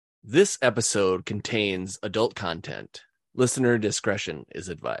This episode contains adult content. Listener discretion is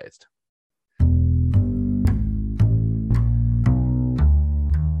advised.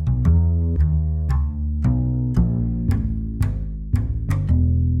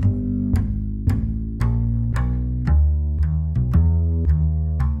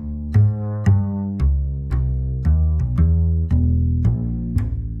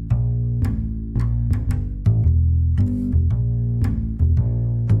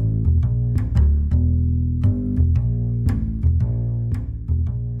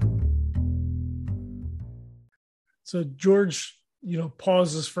 So George,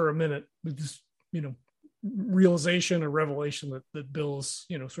 pauses for a minute with this, realization or revelation that Bill's,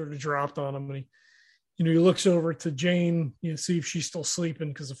 sort of dropped on him. And he looks over to Jane, see if she's still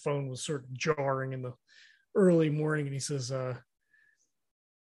sleeping because the phone was sort of jarring in the early morning. And he says,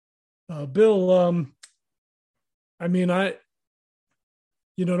 Bill,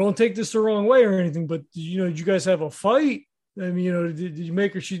 don't take this the wrong way or anything, but did you guys have a fight? Did you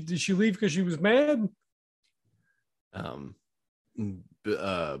make her, did she leave because she was mad?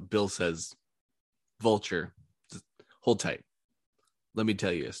 Bill says, Vulture, hold tight. Let me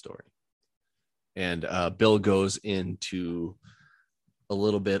tell you a story. And Bill goes into a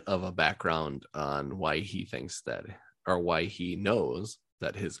little bit of a background on why he thinks that, or why he knows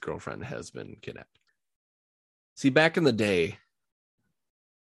that his girlfriend has been kidnapped. See, back in the day,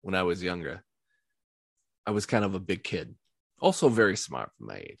 when I was younger, I was kind of a big kid, also very smart for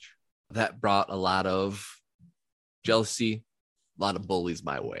my age. That brought a lot of jealousy, a lot of bullies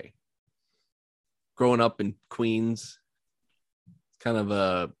my way. Growing up in Queens, kind of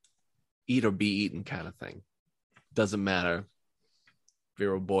a eat or be eaten kind of thing. Doesn't matter if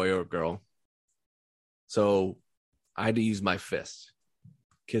you're a boy or a girl. So I had to use my fist.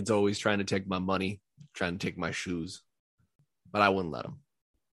 Kids always trying to take my money, trying to take my shoes, but I wouldn't let them.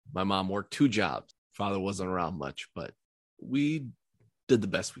 My mom worked 2 jobs. Father wasn't around much, but we did the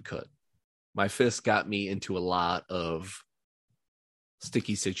best we could. My fist got me into a lot of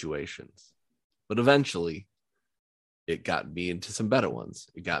sticky situations, but eventually it got me into some better ones.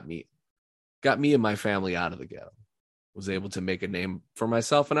 It got me and my family out of the ghetto. Was able to make a name for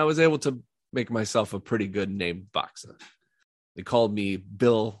myself, and I was able to make myself a pretty good name boxer. They called me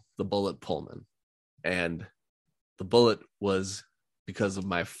Bill the Bullet Pullman, and the bullet was because of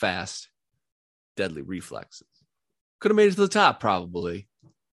my fast, deadly reflexes. Could have made it to the top, probably.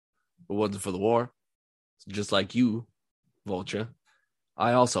 If it wasn't for the war. Just like you, Vulture,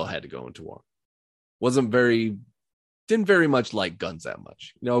 I also had to go into war. Didn't very much like guns that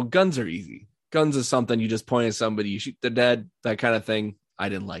much. Guns are easy. Guns is something you just point at somebody, you shoot, they're dead, that kind of thing. I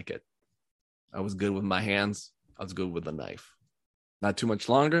didn't like it. I was good with my hands. I was good with a knife. Not too much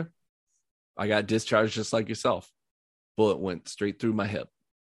longer. I got discharged just like yourself. Bullet went straight through my hip.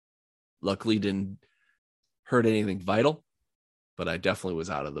 Luckily didn't hurt anything vital, but I definitely was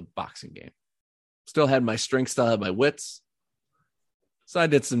out of the boxing game. Still had my strength, still had my wits. So I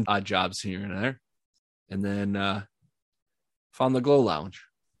did some odd jobs here and there. And then found the Glow Lounge.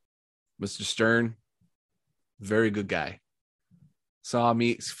 Mr. Stern, very good guy. Saw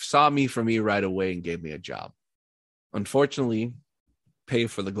me for me right away and gave me a job. Unfortunately, pay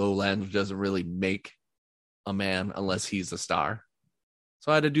for the Glow Lounge doesn't really make a man unless he's a star.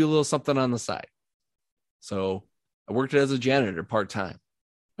 So I had to do a little something on the side. So I worked as a janitor part-time.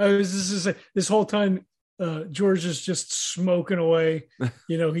 This whole time, George is just smoking away.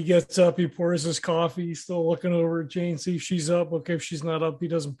 He gets up, he pours his coffee. He's still looking over at Jane, see if she's up. Okay, if she's not up, he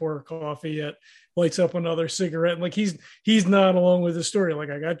doesn't pour her coffee yet. Lights up another cigarette. And he's not along with the story.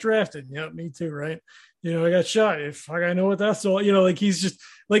 Like, I got drafted. Yeah, me too, right? I got shot. If I know what that's all. He's just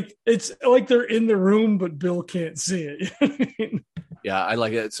like, it's like they're in the room, but Bill can't see it. Yeah, I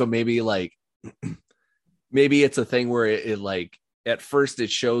like it. So maybe it's a thing where it like at first it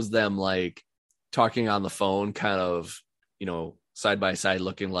shows them like talking on the phone, kind of, side by side,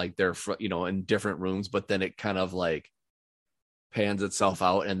 looking like they're, in different rooms, but then it kind of like pans itself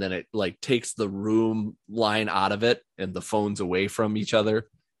out and then it like takes the room line out of it and the phones away from each other.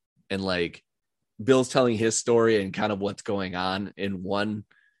 And like Bill's telling his story and kind of what's going on in one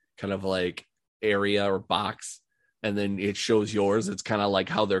kind of like area or box. And then it shows yours. It's kind of like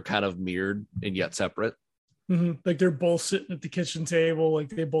how they're kind of mirrored and yet separate. Mm-hmm. Like they're both sitting at the kitchen table. Like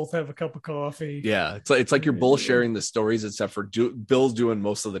they both have a cup of coffee. Yeah. It's like you're both sharing the stories, except for Bill's doing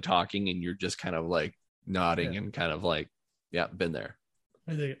most of the talking and you're just kind of like nodding and kind of like, yeah, been there.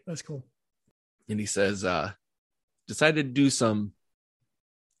 I think that's cool. And he says, decided to do some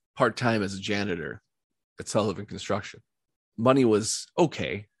part-time as a janitor at Sullivan Construction. Money was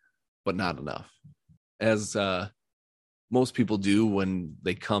okay, but not enough. As most people do when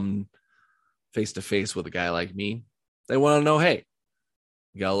they come face to face with a guy like me. They want to know, hey,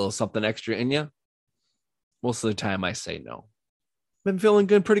 you got a little something extra in you? Most of the time I say no. Been feeling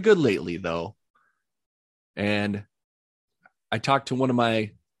good, pretty good lately, though. And I talked to one of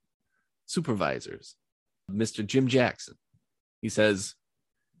my supervisors, Mr. Jim Jackson. He says,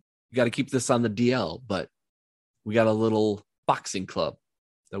 you got to keep this on the DL, but we got a little boxing club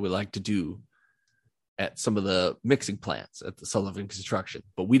that we like to do at some of the mixing plants at the Sullivan Construction.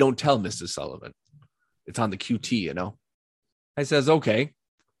 But we don't tell Mrs. Sullivan. It's on the QT, you know. I says, okay,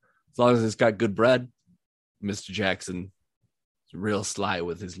 as long as it's got good bread. Mr. Jackson is real sly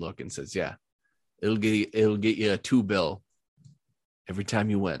with his look and says, yeah, it'll get you a $2 bill every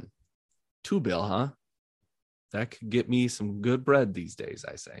time you win. $2 bill, huh? That could get me some good bread these days,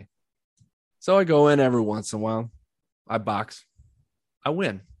 I say. So I go in every once in a while. I box. I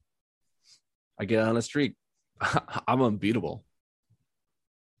win. I get on a streak. I'm unbeatable.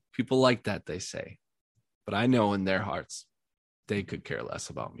 People like that, they say. But I know in their hearts, they could care less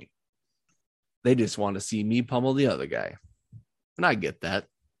about me. They just want to see me pummel the other guy. And I get that.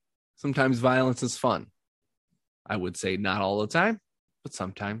 Sometimes violence is fun. I would say not all the time, but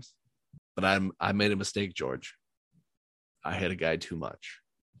sometimes. But I made a mistake, George. I hit a guy too much.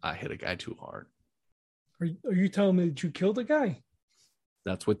 I hit a guy too hard. Are you telling me that you killed a guy?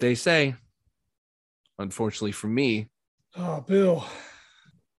 That's what they say. Unfortunately for me. Oh, Bill.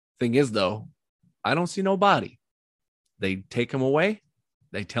 Thing is, though, I don't see no body. They take him away.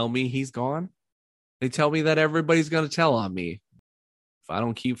 They tell me he's gone. They tell me that everybody's going to tell on me if I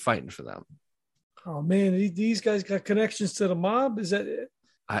don't keep fighting for them. Oh, man, these guys got connections to the mob? Is that it?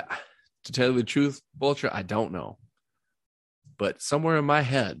 To tell you the truth, Vulture, I don't know. But somewhere in my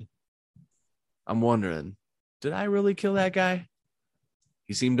head, I'm wondering, did I really kill that guy?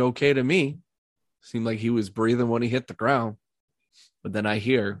 He seemed okay to me. Seemed like he was breathing when he hit the ground. But then I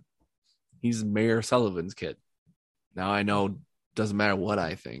hear he's Mayor Sullivan's kid. Now I know, doesn't matter what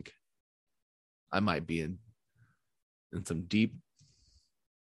I think. I might be in a deep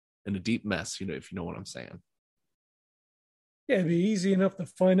mess, if you know what I'm saying. Yeah, it'd be easy enough to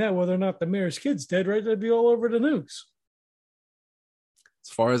find out whether or not the mayor's kid's dead, right? That'd be all over the news. As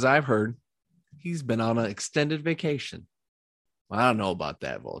far as I've heard, he's been on an extended vacation. Well, I don't know about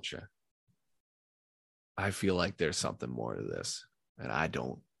that, Vulture. I feel like there's something more to this, and I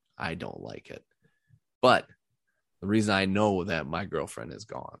don't like it. But the reason I know that my girlfriend is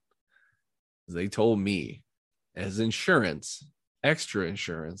gone is they told me as insurance, extra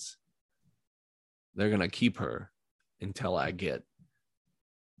insurance, they're going to keep her until I get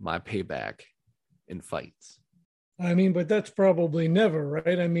my payback in fights. I mean, but that's probably never,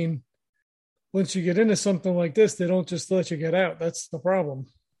 right? I mean, once you get into something like this, they don't just let you get out. That's the problem.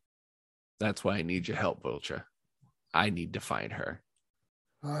 That's why I need your help, Vulture. I need to find her.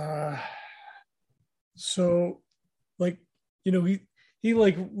 So, like, he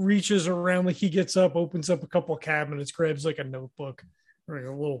like reaches around, like he gets up, opens up a couple of cabinets, grabs like a notebook or like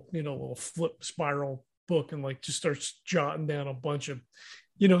a little flip spiral book, and like just starts jotting down a bunch of,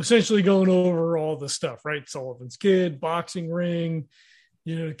 essentially going over all the stuff, right? Sullivan's kid, boxing ring,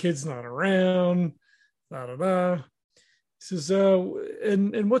 the kid's not around, da da da. He says,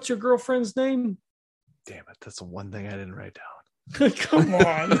 and what's your girlfriend's name? Damn it, that's the one thing I didn't write down. Come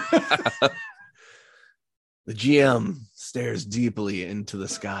on. The GM stares deeply into the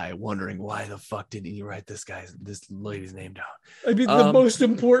sky, wondering why the fuck didn't he write this lady's name down? I mean, the most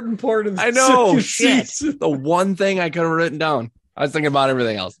important part of the I know, shit. The one thing I could have written down. I was thinking about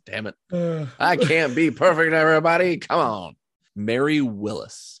everything else. Damn it. I can't be perfect, everybody. Come on. Mary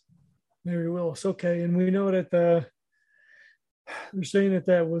Willis. Mary Willis. Okay. And we know that they're saying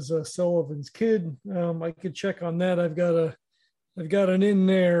that was Sullivan's kid. I could check on that. I've got an in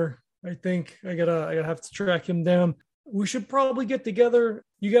there. I think I gotta have to track him down. We should probably get together.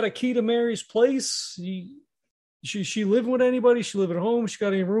 You got a key to Mary's place? She live with anybody? She live at home? She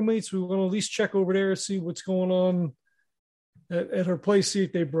got any roommates? We want to at least check over there, see what's going on at her place, see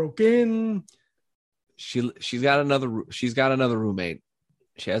if they broke in. She's got another roommate.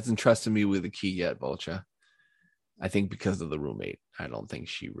 She hasn't trusted me with the key yet, Vulture. I think because of the roommate. I don't think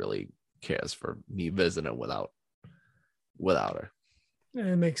she really cares for me visiting without her. Yeah,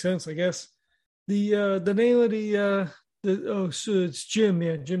 it makes sense, I guess. The name of so it's Jim.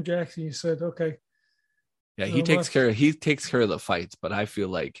 Yeah, Jim Jackson. You said okay. Yeah, he takes care of the fights, but I feel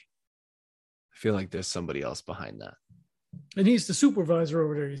like there's somebody else behind that. And he's the supervisor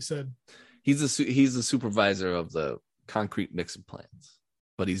over there. You said he's the supervisor of the concrete mixing plants,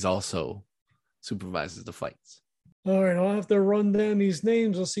 but he's also supervises the fights. All right, I'll have to run down these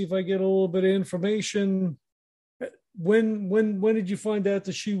names. I'll see if I get a little bit of information. when did you find out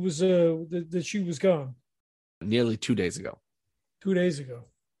that she was that she was gone? Nearly 2 days ago. 2 days ago.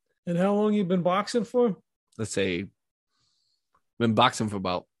 And how long you been boxing for? Let's say been boxing for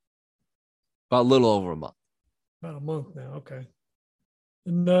about a little over a month. About a month now. Okay.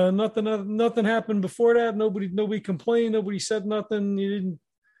 And nothing happened before that. Nobody complained. Nobody said nothing. You didn't.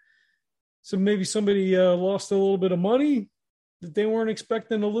 So maybe somebody lost a little bit of money that they weren't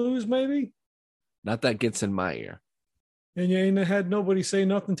expecting to lose. Maybe. Not that gets in my ear. And you ain't had nobody say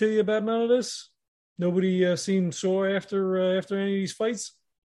nothing to you about none of this. Nobody seemed sore after any of these fights.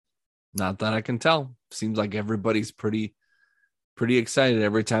 Not that I can tell. Seems like everybody's pretty excited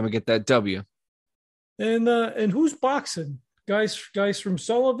every time I get that W. And who's boxing? Guys from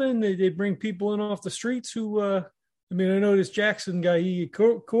Sullivan. They bring people in off the streets who. I know this Jackson guy. He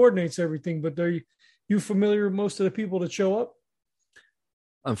coordinates everything. But are you familiar with most of the people that show up?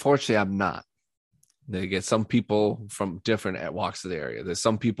 Unfortunately, I'm not. They get some people from different walks of the area. There's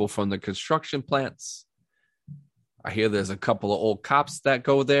some people from the construction plants. I hear there's a couple of old cops that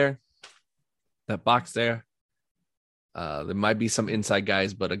go there, that box there. There might be some inside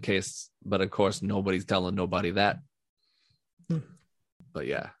guys, but of course, nobody's telling nobody that. But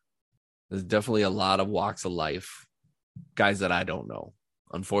yeah, there's definitely a lot of walks of life, guys that I don't know.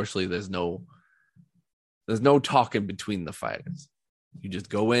 Unfortunately, there's no talking between the fighters. You just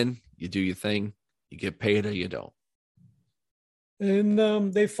go in, you do your thing, you get paid or you don't.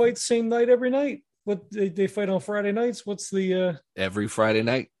 And they fight the same night every night. What they fight on Friday nights? What's the every Friday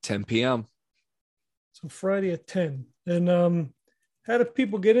night, 10 p.m. So Friday at 10. And how do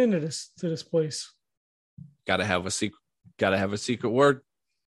people get into this place? Gotta have a secret word.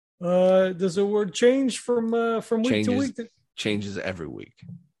 Does the word change from week to week? Changes every week.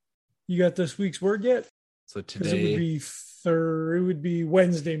 You got this week's word yet? So today it would be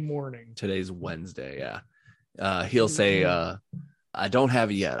Wednesday morning. Today's Wednesday, yeah. He'll say, I don't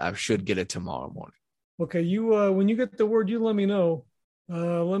have it yet. I should get it tomorrow morning. Okay, you when you get the word, you let me know.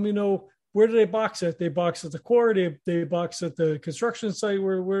 Let me know, where do they box at? They box at the court. They box at the construction site.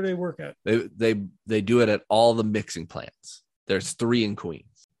 Where do they work at? They do it at all the mixing plants. There's 3 in Queens.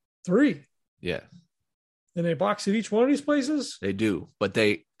 3? Yeah. And they box at each one of these places? They do, but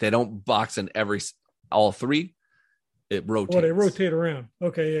they don't box in all 3. It rotates. Oh, they rotate around.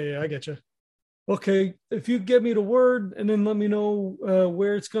 Okay, yeah, I get you. Okay, if you give me the word and then let me know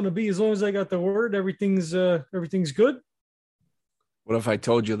where it's going to be, as long as I got the word, everything's good. What if I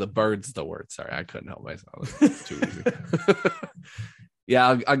told you the bird's the word? Sorry, I couldn't help myself. It's too easy.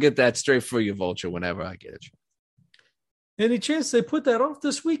 Yeah, I'll get that straight for you, Vulture, whenever I get it. Any chance they put that off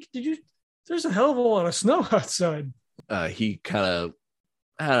this week? There's a hell of a lot of snow outside. He kind of,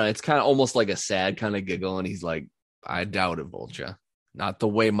 I don't know, it's kind of almost like a sad kind of giggle, and he's like, I doubt it, Vulture. Not the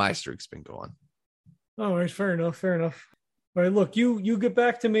way my streak's been going. All right, fair enough. All right, look, you get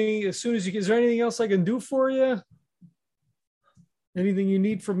back to me as soon as you. Is there anything else I can do for you? Anything you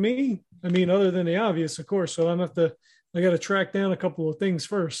need from me? I mean, other than the obvious, of course. So I got to track down a couple of things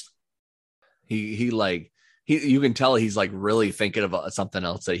first. You can tell he's like really thinking about something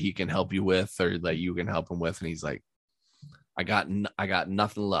else that he can help you with, or that you can help him with. And he's like, I got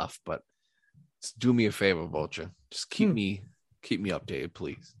nothing left, but just do me a favor, Vulture. Just keep me updated,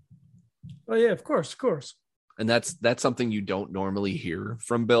 please. Oh yeah, of course. And that's something you don't normally hear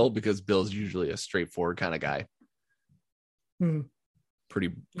from Bill, because Bill's usually a straightforward kind of guy.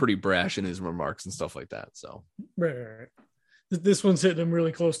 Pretty brash in his remarks and stuff like that. So right. This one's hitting him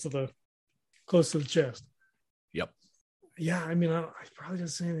really close to the chest. Yep. Yeah, I mean, I probably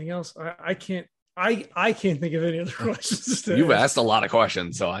didn't say anything else. I can't think of any other questions. You've asked a lot of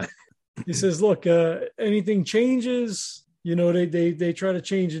questions, so He says, "Look, anything changes, they try to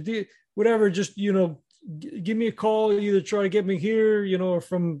change it. Whatever, just give me a call. Either try to get me here, or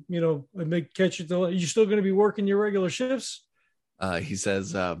from I may catch you. You're still going to be working your regular shifts." He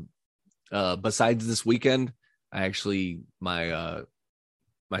says, besides this weekend, I actually my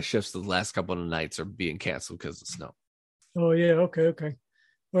shifts the last couple of nights are being canceled because of snow. Oh yeah, okay.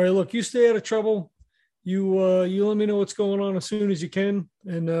 All right, look, you stay out of trouble. You let me know what's going on as soon as you can,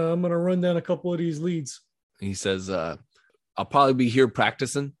 and I'm gonna run down a couple of these leads. He says, I'll probably be here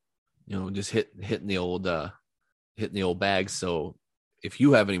practicing, just hitting the old bags. So if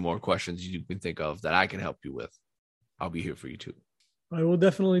you have any more questions you can think of that I can help you with, I'll be here for you too. I will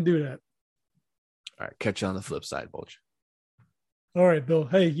definitely do that. All right, catch you on the flip side, Vulture. All right, Bill.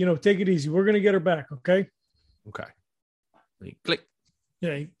 Hey, take it easy. We're gonna get her back, okay? Okay. Click.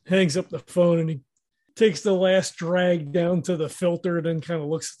 Yeah, he hangs up the phone and he takes the last drag down to the filter, and then kind of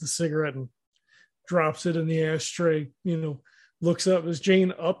looks at the cigarette and drops it in the ashtray. Looks up. Is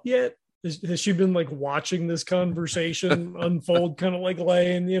Jane up yet? has she been like watching this conversation unfold, kind of like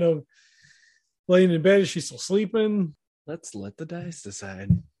laying in bed? Is she still sleeping? Let's let the dice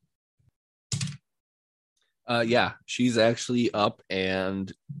decide. Yeah, she's actually up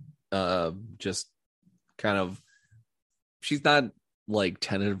and just kind of, she's not like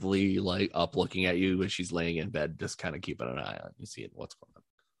tentatively like up looking at you, but she's laying in bed, just kind of keeping an eye on you, seeing what's going on.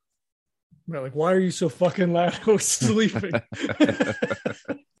 Right, like, why are you so fucking loud? I was sleeping.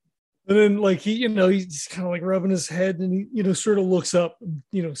 And then like he's kind of like rubbing his head and he, sort of looks up,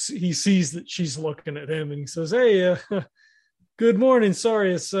 he sees that she's looking at him and he says, "Hey, good morning.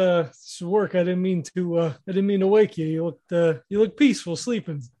 Sorry, it's work. I didn't mean to wake you. You look peaceful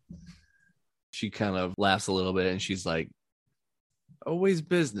sleeping." She kind of laughs a little bit and she's like, "Always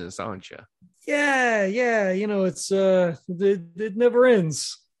business, aren't you?" Yeah. It's it never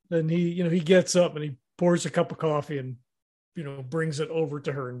ends. And he gets up and he pours a cup of coffee and brings it over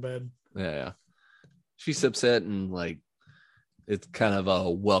to her in bed. Yeah. She sips it and like it's kind of a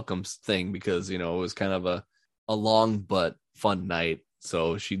welcome thing because it was kind of a long but fun night.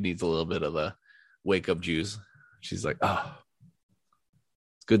 So she needs a little bit of the wake up juice. She's like, "Oh,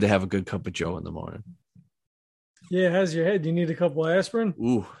 it's good to have a good cup of Joe in the morning." Yeah, how's your head? Do you need a couple of aspirin?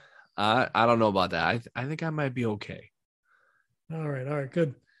 Ooh, I don't know about that. I think I might be okay. All right,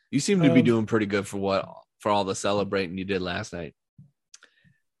 good. You seem to be doing pretty good for all the celebrating you did last night.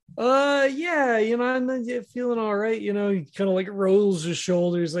 Yeah, I'm feeling all right. He kind of like rolls his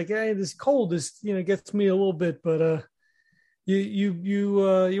shoulders, like, "Hey, this cold is, gets me a little bit, but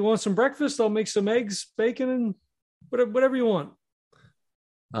you want some breakfast? I'll make some eggs, bacon, and whatever you want."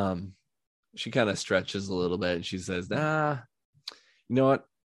 She kind of stretches a little bit and she says, "Nah, you know what?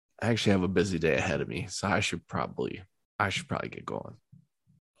 I actually have a busy day ahead of me, so I should probably get going."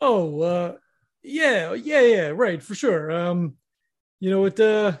 Oh, yeah, right, for sure.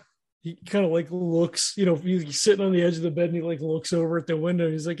 He kind of like looks, he's sitting on the edge of the bed and he like looks over at the window.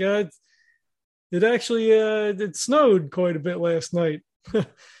 He's like, it actually it snowed quite a bit last night.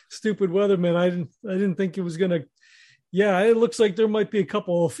 Stupid weatherman. I didn't think it was gonna. Yeah, it looks like there might be a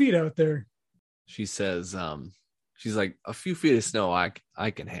couple of feet out there. She says, she's like, "A few feet of snow I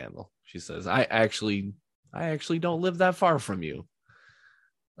can handle." She says, I actually don't live that far from you."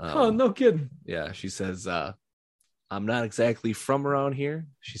 Oh, no kidding. Yeah, she says, "I'm not exactly from around here."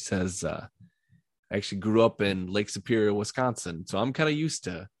 She says, "I actually grew up in Lake Superior, Wisconsin, so I'm kind of used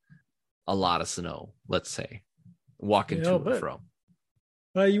to a lot of snow, let's say, walking to and from."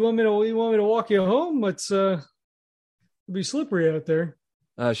 You want me to walk you home? It'll be slippery out there.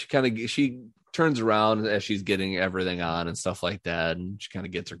 She turns around as she's getting everything on and stuff like that, and she kind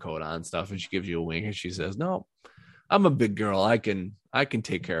of gets her coat on and stuff, and she gives you a wink and she says, "No, I'm a big girl. I can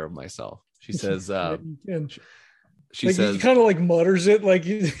take care of myself." She says, she like, says, he kind of like mutters it, like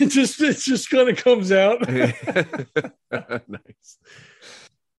it just kind of comes out. Nice.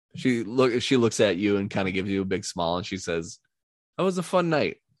 She looks at you and kind of gives you a big smile and she says, "That was a fun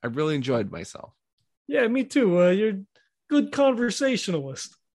night. I really enjoyed myself." Yeah, me too. You're a good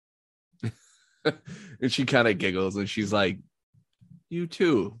conversationalist. And she kind of giggles and she's like, you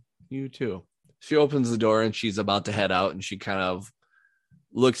too. She opens the door and she's about to head out and she kind of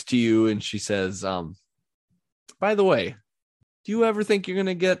looks to you and she says, "By the way, do you ever think you're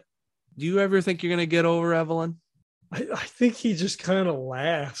gonna get over Evelyn?" I think he just kind of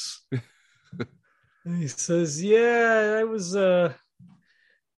laughs. And he says, "Yeah, I was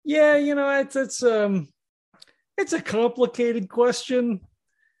yeah, it's a complicated question.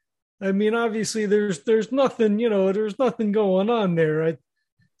 I mean, obviously there's nothing, there's nothing going on there.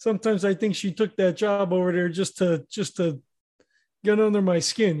 Sometimes I think she took that job over there just to get under my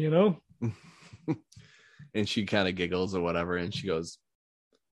skin. And she kind of giggles or whatever and she goes,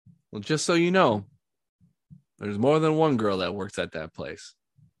 "Well, just so you know, there's more than one girl that works at that place."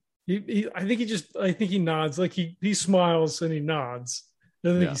 I think he nods, like he smiles and he nods. I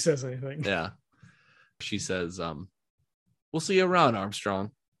don't think he says anything. Yeah. She says, "We'll see you around, Armstrong."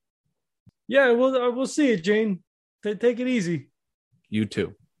 Yeah, we'll see you, Jane. Take it easy. You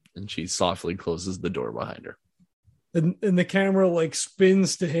too. And she softly closes the door behind her. And the camera like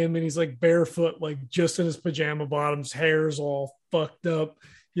spins to him and he's like barefoot, like just in his pajama bottoms, hair's all fucked up,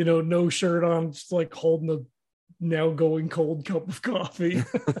 no shirt on, just like holding a now going cold cup of coffee.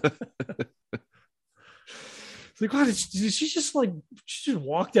 It's like, "What, did she just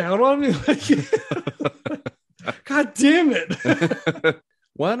walked out on me?" God damn it.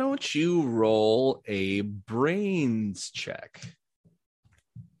 Why don't you roll a brains check?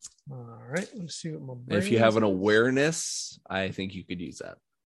 All right, let's see what my brains if you have an awareness, I think you could use that.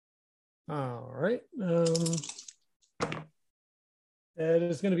 All right. That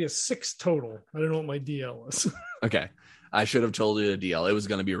is going to be a 6 total. I don't know what my DL is. Okay. I should have told you the DL. It was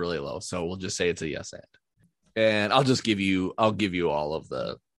going to be really low. So we'll just say it's a yes and I'll give you all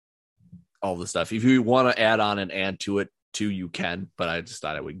the stuff. If you want to add on and add to it too, you can, but I just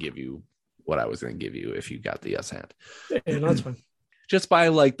thought I would give you what I was going to give you if you got the yes and. Yeah, that's fine. Just by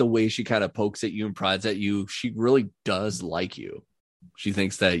like the way she kind of pokes at you and prods at you, she really does like you. She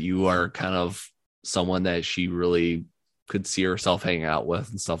thinks that you are kind of someone that she really could see herself hanging out with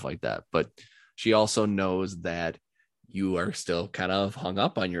and stuff like that. But she also knows that you are still kind of hung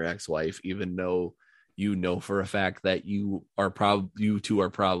up on your ex-wife, even though you know for a fact that you two are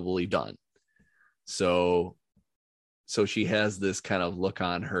probably done. So she has this kind of look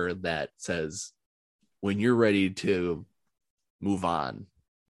on her that says, when you're ready to move on,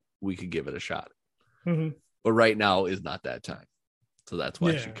 we could give it a shot. Mm-hmm. But right now is not that time. So that's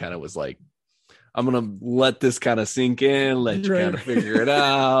why she kind of was like, I'm going to let this kind of sink in, let you kind of figure it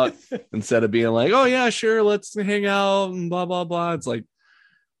out instead of being like, oh yeah, sure. Let's hang out and blah, blah, blah. It's like,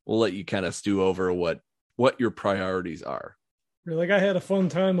 we'll let you kind of stew over what your priorities are. You're like, I had a fun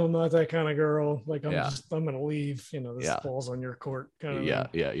time. I'm not that kind of girl. Like I'm going to leave, this falls on your court. Kind of yeah,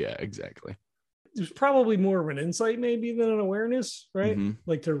 exactly. There's probably more of an insight maybe than an awareness, right? Mm-hmm.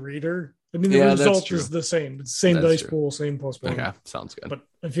 Like to read her. I mean, the result is the same. It's the same dice pool, same +1. Okay, sounds good. But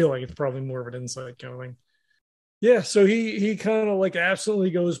I feel like it's probably more of an insight kind of thing. Yeah, so he kind of like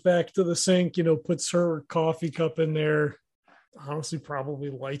absolutely goes back to the sink, puts her coffee cup in there. Honestly, probably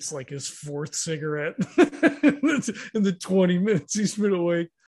lights like his 4th cigarette in the 20 minutes he's been awake.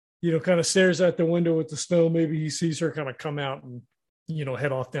 Kind of stares out the window with the snow. Maybe he sees her kind of come out and,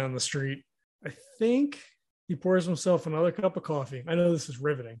 head off down the street. I think he pours himself another cup of coffee. I know this is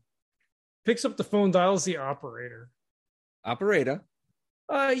riveting. Picks up the phone, dials the operator. Operator?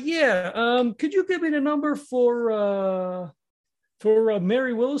 Yeah. Could you give me the number for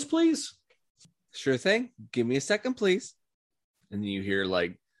Mary Willis, please? Sure thing. Give me a second, please. And you hear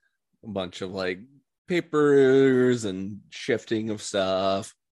like a bunch of like papers and shifting of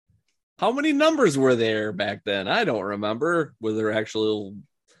stuff. How many numbers were there back then? I don't remember. Were there actual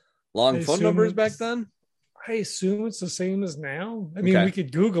long phone numbers back then? I assume it's the same as now. I mean, we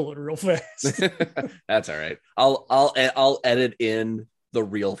could Google it real fast. That's all right. I'll edit in the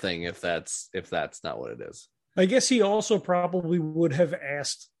real thing if that's not what it is. I guess he also probably would have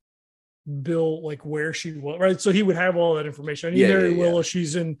asked Bill like where she was, right? So he would have all that information. I need Mary Willis.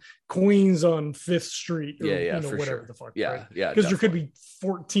 She's in Queens on 5th Street. Or, for whatever sure. The fuck. Yeah, right? yeah. Because there could be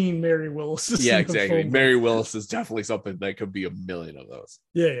 14 Mary Willis's. Yeah, exactly. Mary Willis is definitely something that could be a million of those.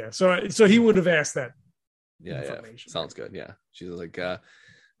 Yeah. So he would have asked that. Yeah. Sounds good. Yeah. She's like,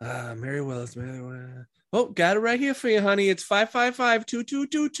 Mary Willis. Oh, got it right here for you, honey. It's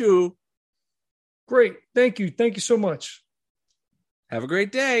 555-2222. Great. Thank you so much. Have a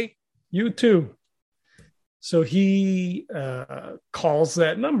great day. You too. So he calls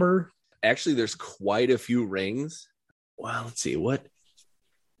that number. Actually, there's quite a few rings. Well, let's see. What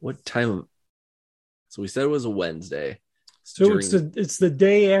time? So we said it was a Wednesday. So it's the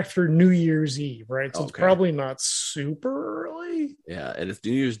day after New Year's Eve, right? So it's probably not super early. Yeah, and it's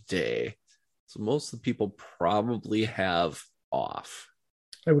New Year's Day. So most of the people probably have off.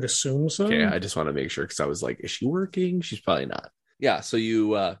 I would assume so. Okay, I just want to make sure because I was like, is she working? She's probably not. Yeah, so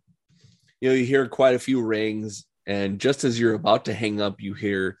you hear quite a few rings, and just as you're about to hang up, you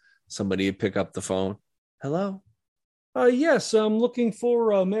hear somebody pick up the phone. Hello? Yes, I'm looking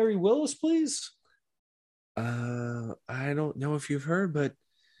for Mary Willis, please. I don't know if you've heard, but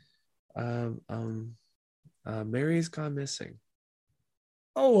Mary's gone missing.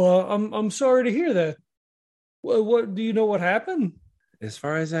 Oh, I'm sorry to hear that. What do you know what happened? As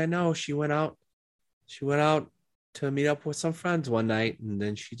far as I know, she went out to meet up with some friends one night, and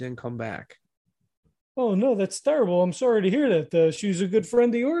then she didn't come back. Oh no, that's terrible. I'm sorry to hear that. She's a good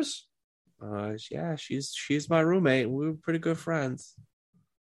friend of yours? Yeah, she's my roommate. We were pretty good friends.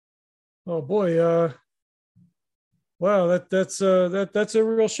 Oh boy, wow, that's a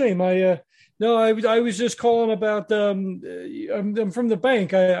real shame. I was just calling about I'm from the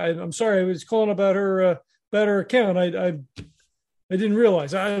bank. I'm sorry, I was calling about her account. I didn't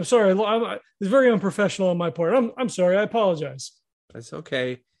realize. I'm sorry. It's very unprofessional on my part. I'm sorry. I apologize. That's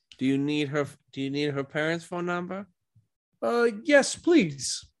okay. Do you need her parents' phone number? Yes,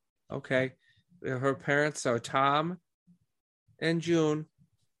 please. Okay. Her parents are Tom and June.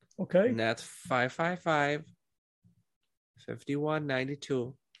 Okay. And that's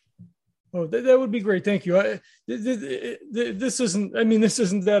 555-5192. Oh, that would be great. Thank you. This isn't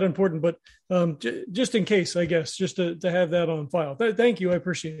that important, but just in case, I guess, just to have that on file. Thank you. I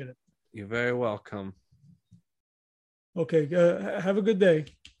appreciate it. You're very welcome.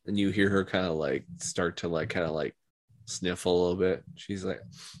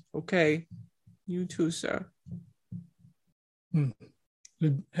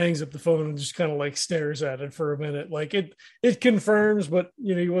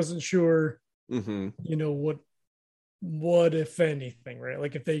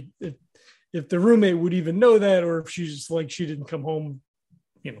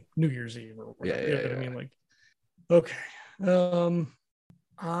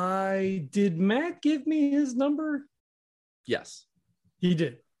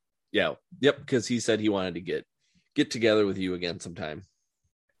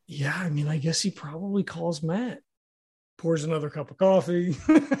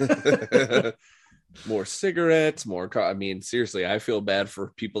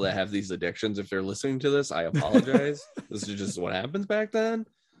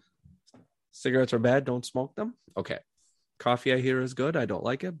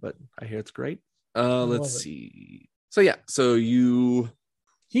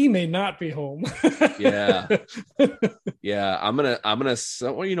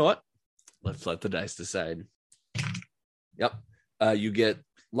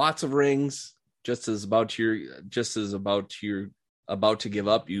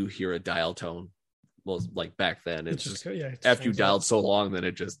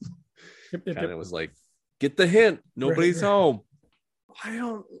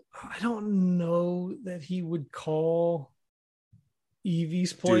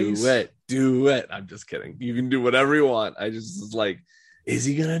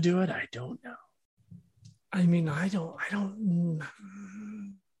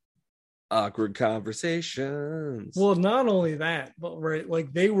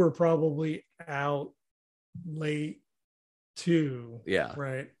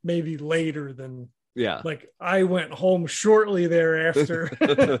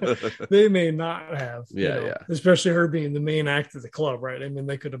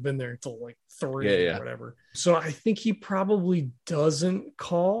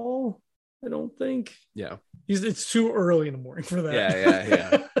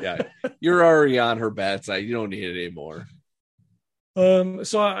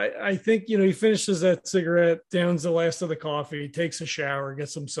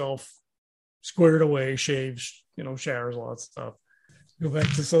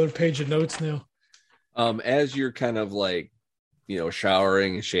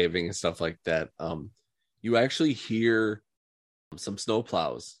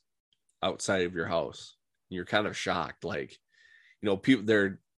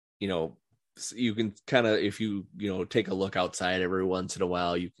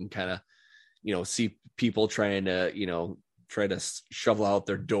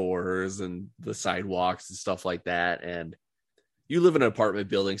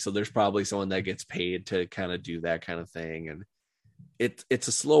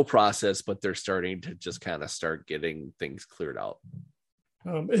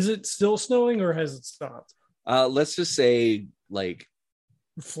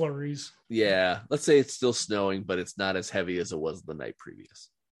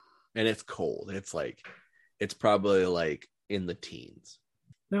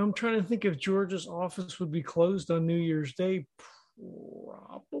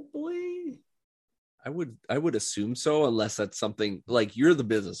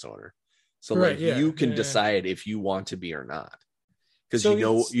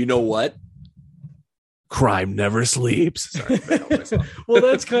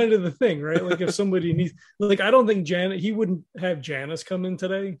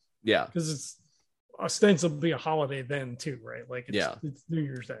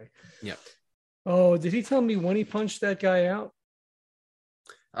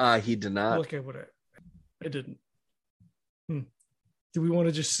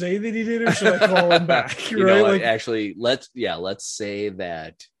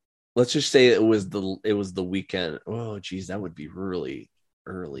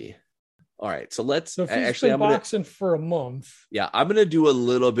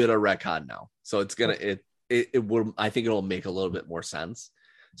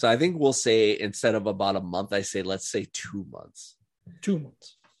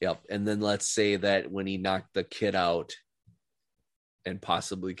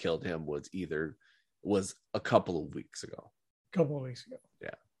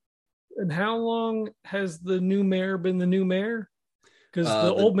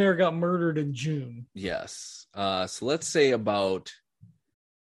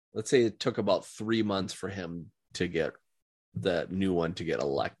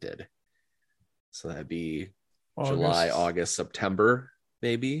 July, August, September,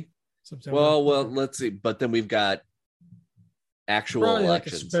 maybe. September. Well, let's see. But then we've got actual probably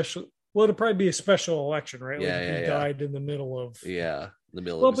elections. Like a special. Well, it'd probably be a special election, right? Yeah, like if he died in the middle of. Yeah, the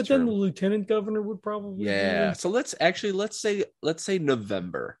middle well, of his but term. then the lieutenant governor would probably. Yeah. So let's say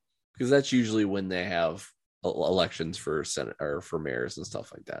November, because that's usually when they have elections for Senate or for mayors and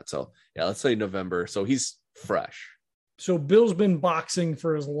stuff like that. So yeah, let's say November. So he's fresh. So Bill's been boxing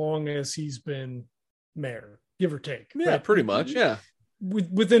for as long as he's been mayor, give or take. Yeah, right? Pretty much. Yeah.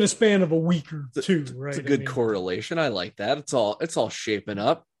 Within a span of a week or two, right? It's a good correlation. I like that. It's all shaping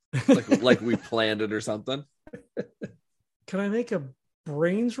up like we planned it or something. Can I make a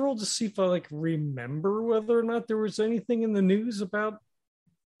brains roll to see if I remember whether or not there was anything in the news about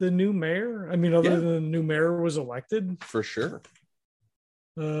the new mayor? I mean, other than the new mayor was elected, for sure.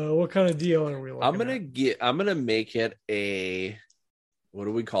 What kind of deal are we looking at? I'm gonna make it a, what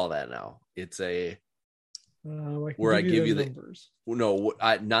do we call that now? It's a where I give you the numbers. No,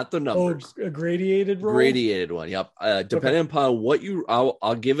 not the numbers. Oh, a gradated roll? Gradated one. Yep. Depending upon what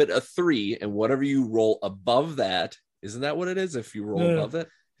I'll give it a 3, and whatever you roll above that, isn't that what it is? If you roll above it.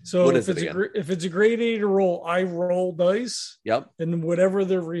 So if it's a gradated roll, I roll dice. Yep. And whatever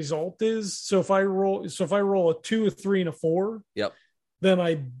the result is. So if I roll a 2, a 3, and a 4. Yep. Then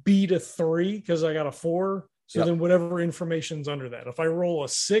I beat a 3 because I got a 4. So then whatever information's under that. If I roll a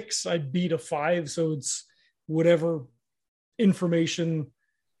 6, I beat a 5. So it's whatever information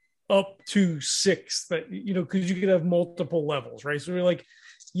up to 6 that, because you could have multiple levels, right? So we're like,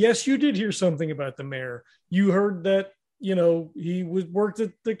 yes, you did hear something about the mayor. You heard that, he worked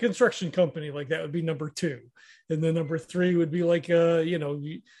at the construction company. Like that would be number 2. And then number 3 would be like,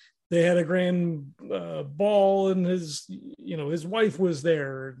 they had a grand ball and his wife was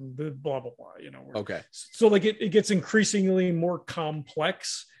there and blah, blah, blah, Okay. So like it gets increasingly more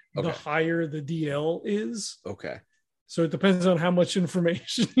complex the higher the DL is. Okay. So it depends on how much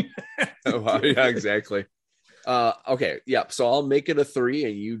information you have. Yeah, exactly. Okay. Yeah. So I'll make it a 3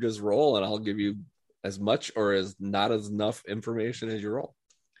 and you just roll, and I'll give you as much or as not as enough information as you roll.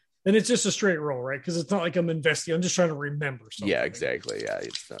 And it's just a straight roll, right? Because it's not like I'm investing. I'm just trying to remember something. Yeah, exactly. Yeah.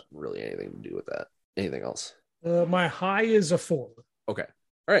 It's not really anything to do with that. Anything else? My high is a 4. Okay.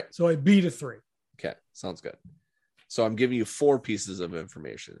 All right. So I beat a 3. Okay. Sounds good. So I'm giving you 4 pieces of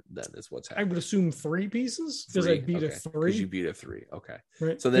information. Then is what's happening. I would assume 3 pieces because I beat a 3. Because you beat a 3. Okay.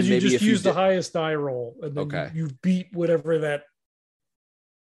 Right. So then maybe you just use the highest die roll, and then you beat whatever that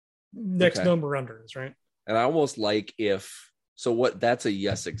next number under is, right? And I almost like that's a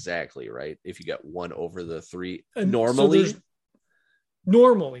yes exactly, right? If you get 1 over the 3 normally. So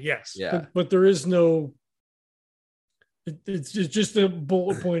normally, yes. Yeah. But there is no. It's just a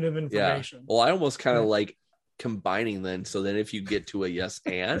bullet point of information. Yeah. Well, I almost kind of like combining then. So then if you get to a yes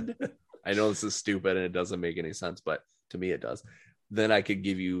and, I know this is stupid and it doesn't make any sense, but to me it does. Then I could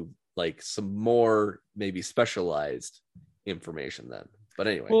give you like some more maybe specialized information then. But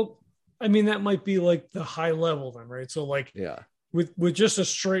anyway. Well, I mean, that might be like the high level then, right? So like with just a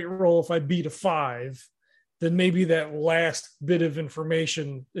straight roll, if I beat a 5, then maybe that last bit of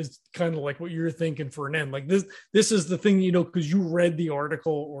information is kind of like what you're thinking for an end. Like this is the thing, because you read the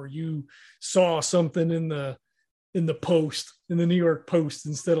article or you saw something in the Post, in the New York Post,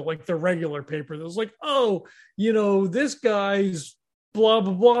 instead of like the regular paper that was like, oh, this guy's blah,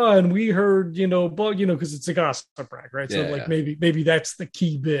 blah, blah. And we heard, because it's a gossip rag, right? So maybe that's the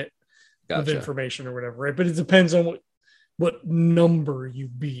key bit of information or whatever, right? But it depends on what number you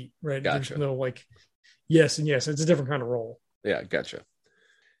beat, right? Gotcha. There's no like yes and yes. It's a different kind of roll. Yeah, gotcha.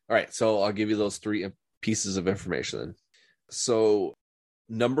 All right, so I'll give you those 3 pieces of information then. So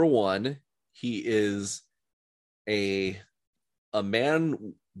number 1, he is a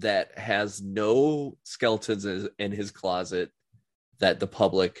man that has no skeletons in his closet that the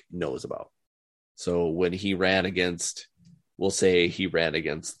public knows about. So when he ran against, we'll say he ran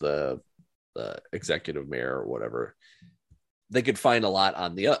against the executive mayor or whatever, they could find a lot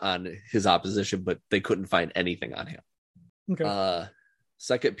on his opposition, but they couldn't find anything on him. Okay.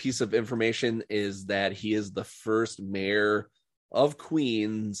 Second piece of information is that he is the first mayor of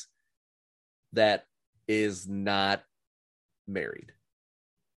Queens that is not married.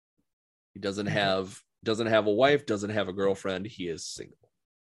 He doesn't have a wife, doesn't have a girlfriend. He is single.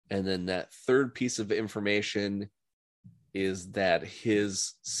 And then that third piece of information is that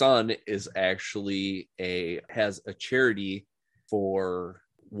his son is actually has a charity for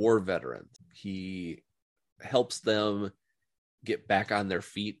war veterans. He helps them get back on their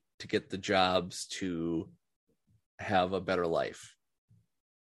feet, to get the jobs, to have a better life.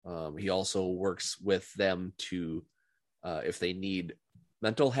 He also works with them to, if they need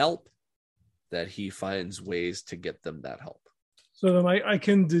mental help, that he finds ways to get them that help. So then I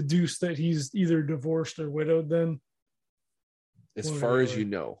can deduce that he's either divorced or widowed then. As far as you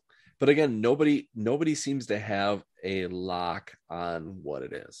know. But again, nobody seems to have a lock on what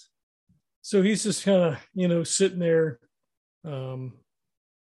it is. So he's just kind of, sitting there, thinking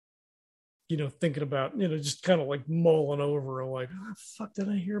about, just kind of like mulling over, like, oh, the fuck did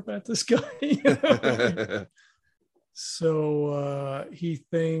I hear about this guy? So he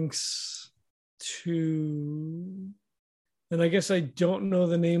thinks and I guess I don't know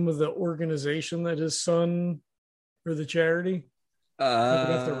the name of the organization that his son, or the charity. I would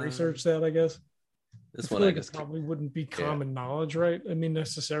have to research that, I guess. This one, I guess, probably wouldn't be common knowledge, right? I mean,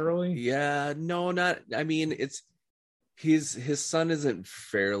 necessarily. Yeah, no, not. I mean, it's his son isn't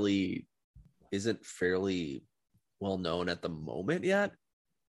fairly well known at the moment yet.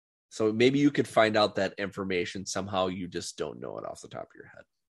 So maybe you could find out that information somehow. You just don't know it off the top of your head.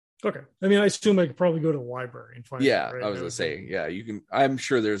 Okay. I mean, I assume I could probably go to the library and find it. Yeah, right? I was gonna say, yeah, you can. I'm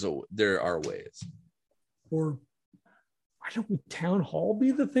sure there are ways. Or I don't. Would town hall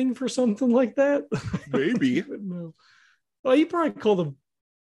be the thing for something like that? Maybe. No. Well, you probably call the.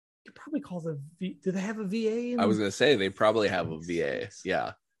 Do they have a VA? I was gonna say they probably have a VA.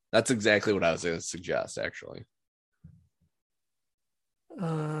 Yeah, that's exactly what I was gonna suggest. Actually.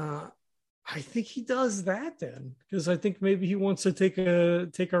 I think he does that then, because I think maybe he wants to take a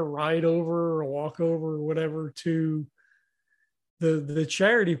ride over or a walk over or whatever to the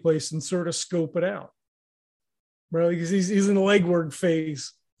charity place and sort of scope it out, right? Because he's in the legwork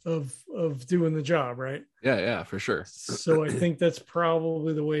phase of doing the job, right? Yeah, for sure. So I think that's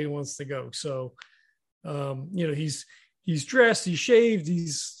probably the way he wants to go. So, he's dressed, he's shaved,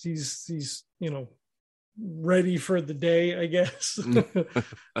 he's ready for the day, I guess. And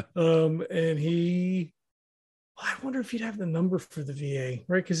I wonder if he'd have the number for the VA,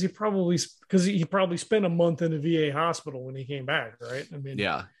 right? Because he probably spent a month in a VA hospital when he came back, right? I mean,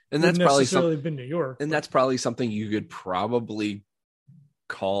 yeah, and that's probably been New York, and that's probably something you could probably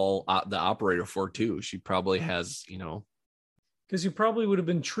call the operator for too. She probably has, because he probably would have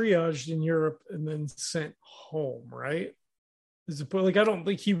been triaged in Europe and then sent home, right? Like, I don't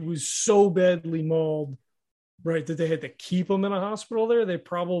think he was so badly mauled, right, that they had to keep him in a hospital there. They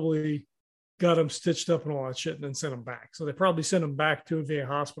probably got him stitched up and all that shit and then sent him back. So they probably sent him back to a VA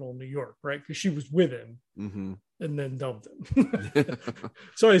hospital in New York, right? Because she was with him and then dumped him.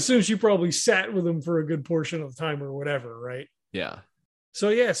 So I assume she probably sat with him for a good portion of the time or whatever, right? Yeah. So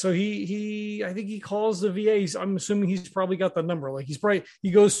yeah, so I think he calls the VA. I'm assuming he's probably got the number. Like,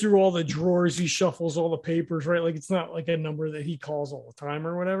 he goes through all the drawers, he shuffles all the papers, right? Like, it's not like a number that he calls all the time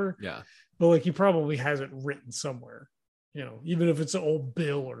or whatever. Yeah. But like, he probably has it written somewhere, even if it's an old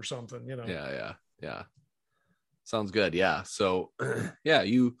bill or something, Yeah. Sounds good. Yeah. So yeah,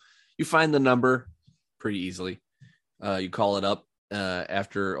 you find the number pretty easily. You call it up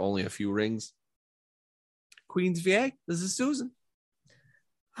after only a few rings. Queens VA, this is Susan.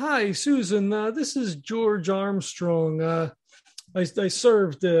 Hi, Susan. This is George Armstrong. I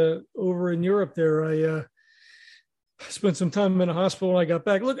served over in Europe there. I spent some time in a hospital when I got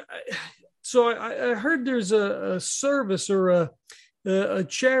back. Look, so I heard there's a service or a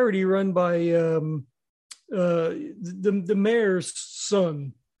charity run by the mayor's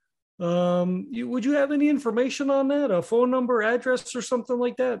son. Would you have any information on that? A phone number, address, or something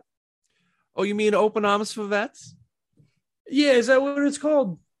like that? Oh, you mean Open Arms for Vets? Yeah, is that what it's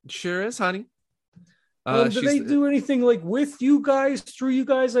called? Sure is, honey. Do they do anything like with you guys, through you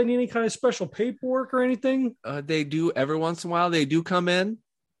guys? I need any kind of special paperwork or anything? They do every once in a while. They do come in.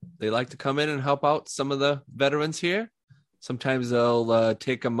 They like to come in and help out some of the veterans here. Sometimes they'll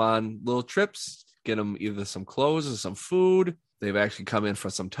take them on little trips, get them either some clothes or some food. They've actually come in for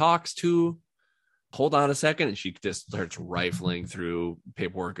some talks too. Hold on a second. And she just starts rifling through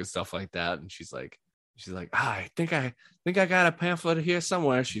paperwork and stuff like that. And she's like, I think I got a pamphlet here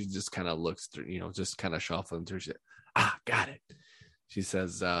somewhere. She just kind of looks through, just kind of shuffling through. She's like, got it. She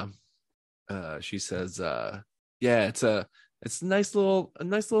says, yeah, it's a nice little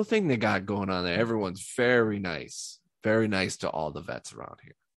thing they got going on there. Everyone's very nice to all the vets around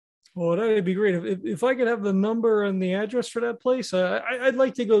here. Well, that'd be great. If I could have the number and the address for that place, I'd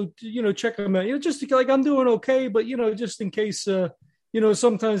like to go, check them out. Just like I'm doing okay, but just in case,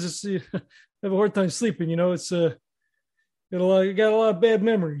 sometimes it's I have a hard time sleeping. It's got a lot of bad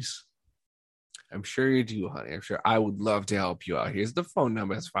memories. I'm sure you do, honey. I'm sure I would love to help you out. Here's the phone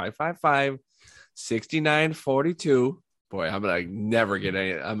number. It's 555-6942. Boy, I'm gonna never get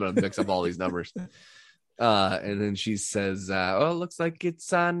any. I'm gonna mix up all these numbers. And then she says, it looks like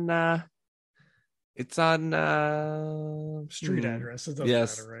it's on It's on Street address. It doesn't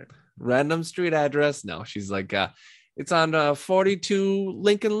yes, matter, right? random street address. No, she's like, it's on 42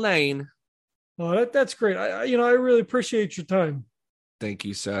 Lincoln Lane. Oh, that's great. I really appreciate your time. Thank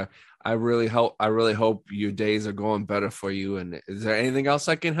you, sir. I really hope your days are going better for you. And is there anything else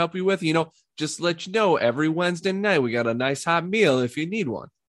I can help you with? Just let you know, every Wednesday night we got a nice hot meal if you need one.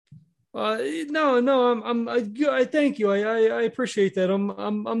 No, I thank you. I appreciate that.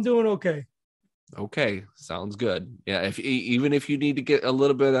 I'm doing okay. Okay, sounds good. Yeah, if even if you need to get a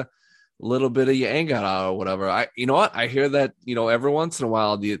little bit of your anger out or whatever, you know what? I hear that, every once in a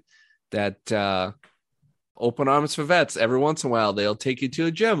while that Open Arms for Vets, every once in a while they'll take you to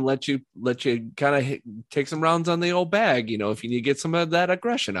a gym, let you kind of take some rounds on the old bag, if you need to get some of that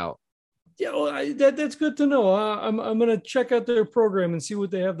aggression out. Yeah, well, that's good to know. I'm gonna check out their program and see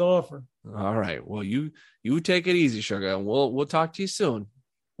what they have to offer. All right. Well, you take it easy, sugar, and we'll talk to you soon.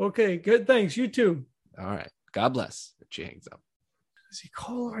 Okay, good. Thanks. You too. All right. God bless. She hangs up. Does he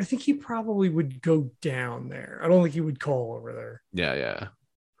call her? I think he probably would go down there. I don't think he would call over there. Yeah.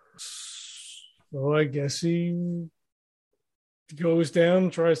 So I guess he goes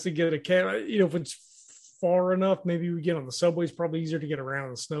down, tries to get a cab. If it's far enough, maybe we get on the subway. It's probably easier to get around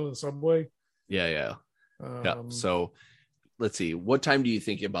in the snow in the subway. Yeah. So let's see. What time do you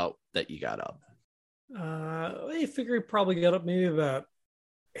think about that you got up? I figure he probably got up maybe about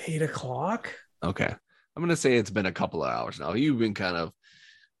 8:00. Okay. I'm going to say it's been a couple of hours now. You've been kind of,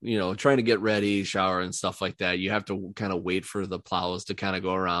 trying to get ready, shower and stuff like that. You have to kind of wait for the plows to kind of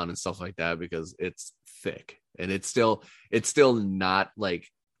go around and stuff like that because it's thick and it's still not like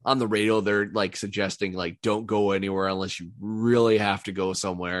on the radio. They're like suggesting like, don't go anywhere unless you really have to go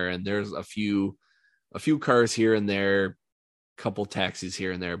somewhere. And there's a few cars here and there, couple taxis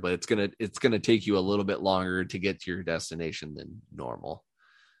here and there, but it's going to take you a little bit longer to get to your destination than normal.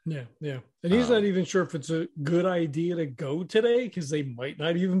 Yeah. And he's not even sure if it's a good idea to go today because they might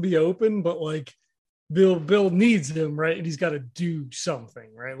not even be open, but like Bill needs him, right? And he's got to do something,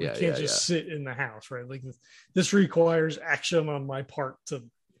 right? We can't just sit in the house, right? Like this requires action on my part to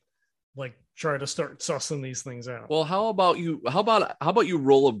like try to start sussing these things out. Well, how about you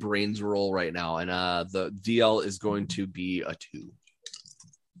roll a brains roll right now? And the DL is going to be a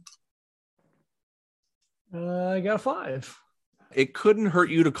 2. I got a 5. It couldn't hurt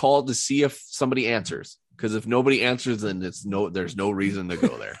you to call to see if somebody answers, because if nobody answers, then there's no reason to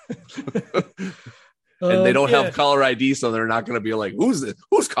go there. And they don't have caller ID, so they're not going to be like, who's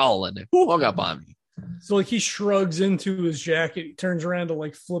calling? Who hung up on me? So like he shrugs into his jacket, he turns around to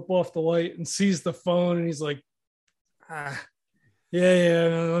like flip off the light and sees the phone, and he's like,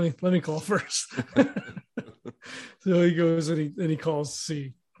 no, let me call first. So he goes and he calls to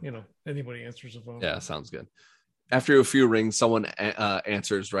see, anybody answers the phone. Yeah, sounds good. After a few rings, someone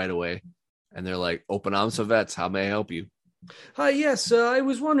answers right away, and they're like, "Open Arms for Vets, how may I help you?" Hi, yes, I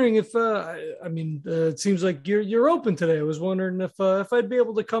was wondering if it seems like you're open today. I was wondering if I'd be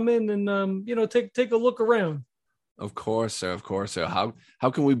able to come in and take a look around. Of course, sir. How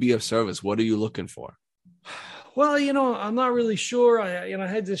can we be of service? What are you looking for? Well, I'm not really sure. I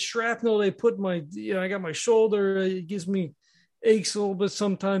had this shrapnel they put in my, I got my shoulder. It gives me aches a little bit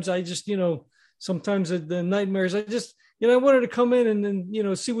sometimes. I just, sometimes the nightmares. I just, I wanted to come in and then,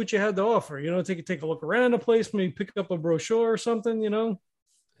 see what you had to offer. Take a look around the place, maybe pick up a brochure or something. And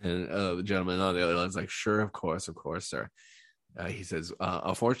the gentleman on the other line is like, "Sure, of course, sir." He says,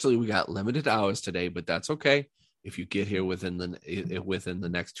 "Unfortunately, we got limited hours today, but that's okay. If you get here within the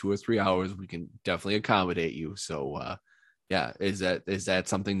next 2 or 3 hours, we can definitely accommodate you." So, is that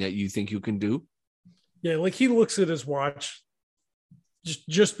something that you think you can do? Yeah, like he looks at his watch.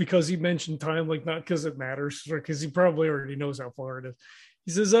 Just because he mentioned time, like not because it matters, or because he probably already knows how far it is.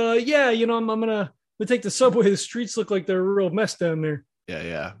 He says, I'm gonna take the subway. The streets look like they're a real mess down there.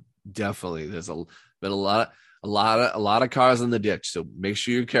 Yeah, definitely. There's been a lot of cars in the ditch, so make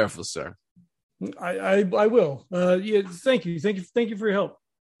sure you're careful, sir. I will. Thank you for your help.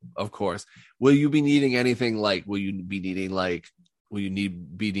 Of course. Will you be needing anything? Like, will you be needing like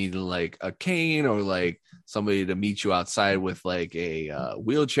a cane or like somebody to meet you outside with like a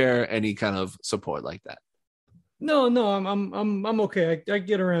wheelchair, any kind of support like that? No, I'm okay. I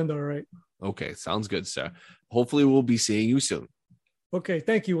get around all right. Okay, sounds good, sir. Hopefully we'll be seeing you soon. Okay,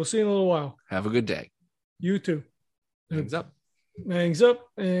 thank you. We'll see you in a little while. Have a good day. You too. Hangs up,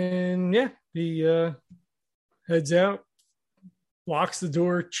 and yeah, he heads out, locks the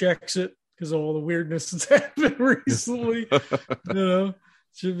door, checks it because of all the weirdness that's happened recently.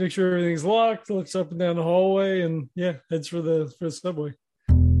 Should make sure everything's locked, looks up and down the hallway, and heads for the subway.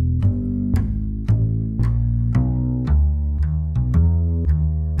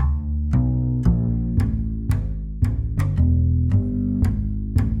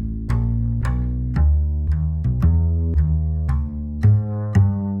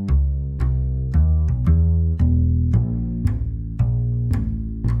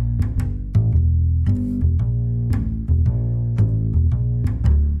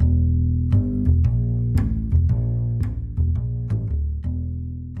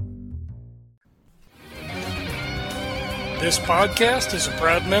 This podcast is a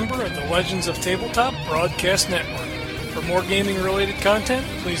proud member of the Legends of Tabletop Broadcast Network. For more gaming-related content,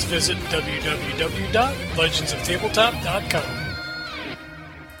 please visit www.legendsoftabletop.com.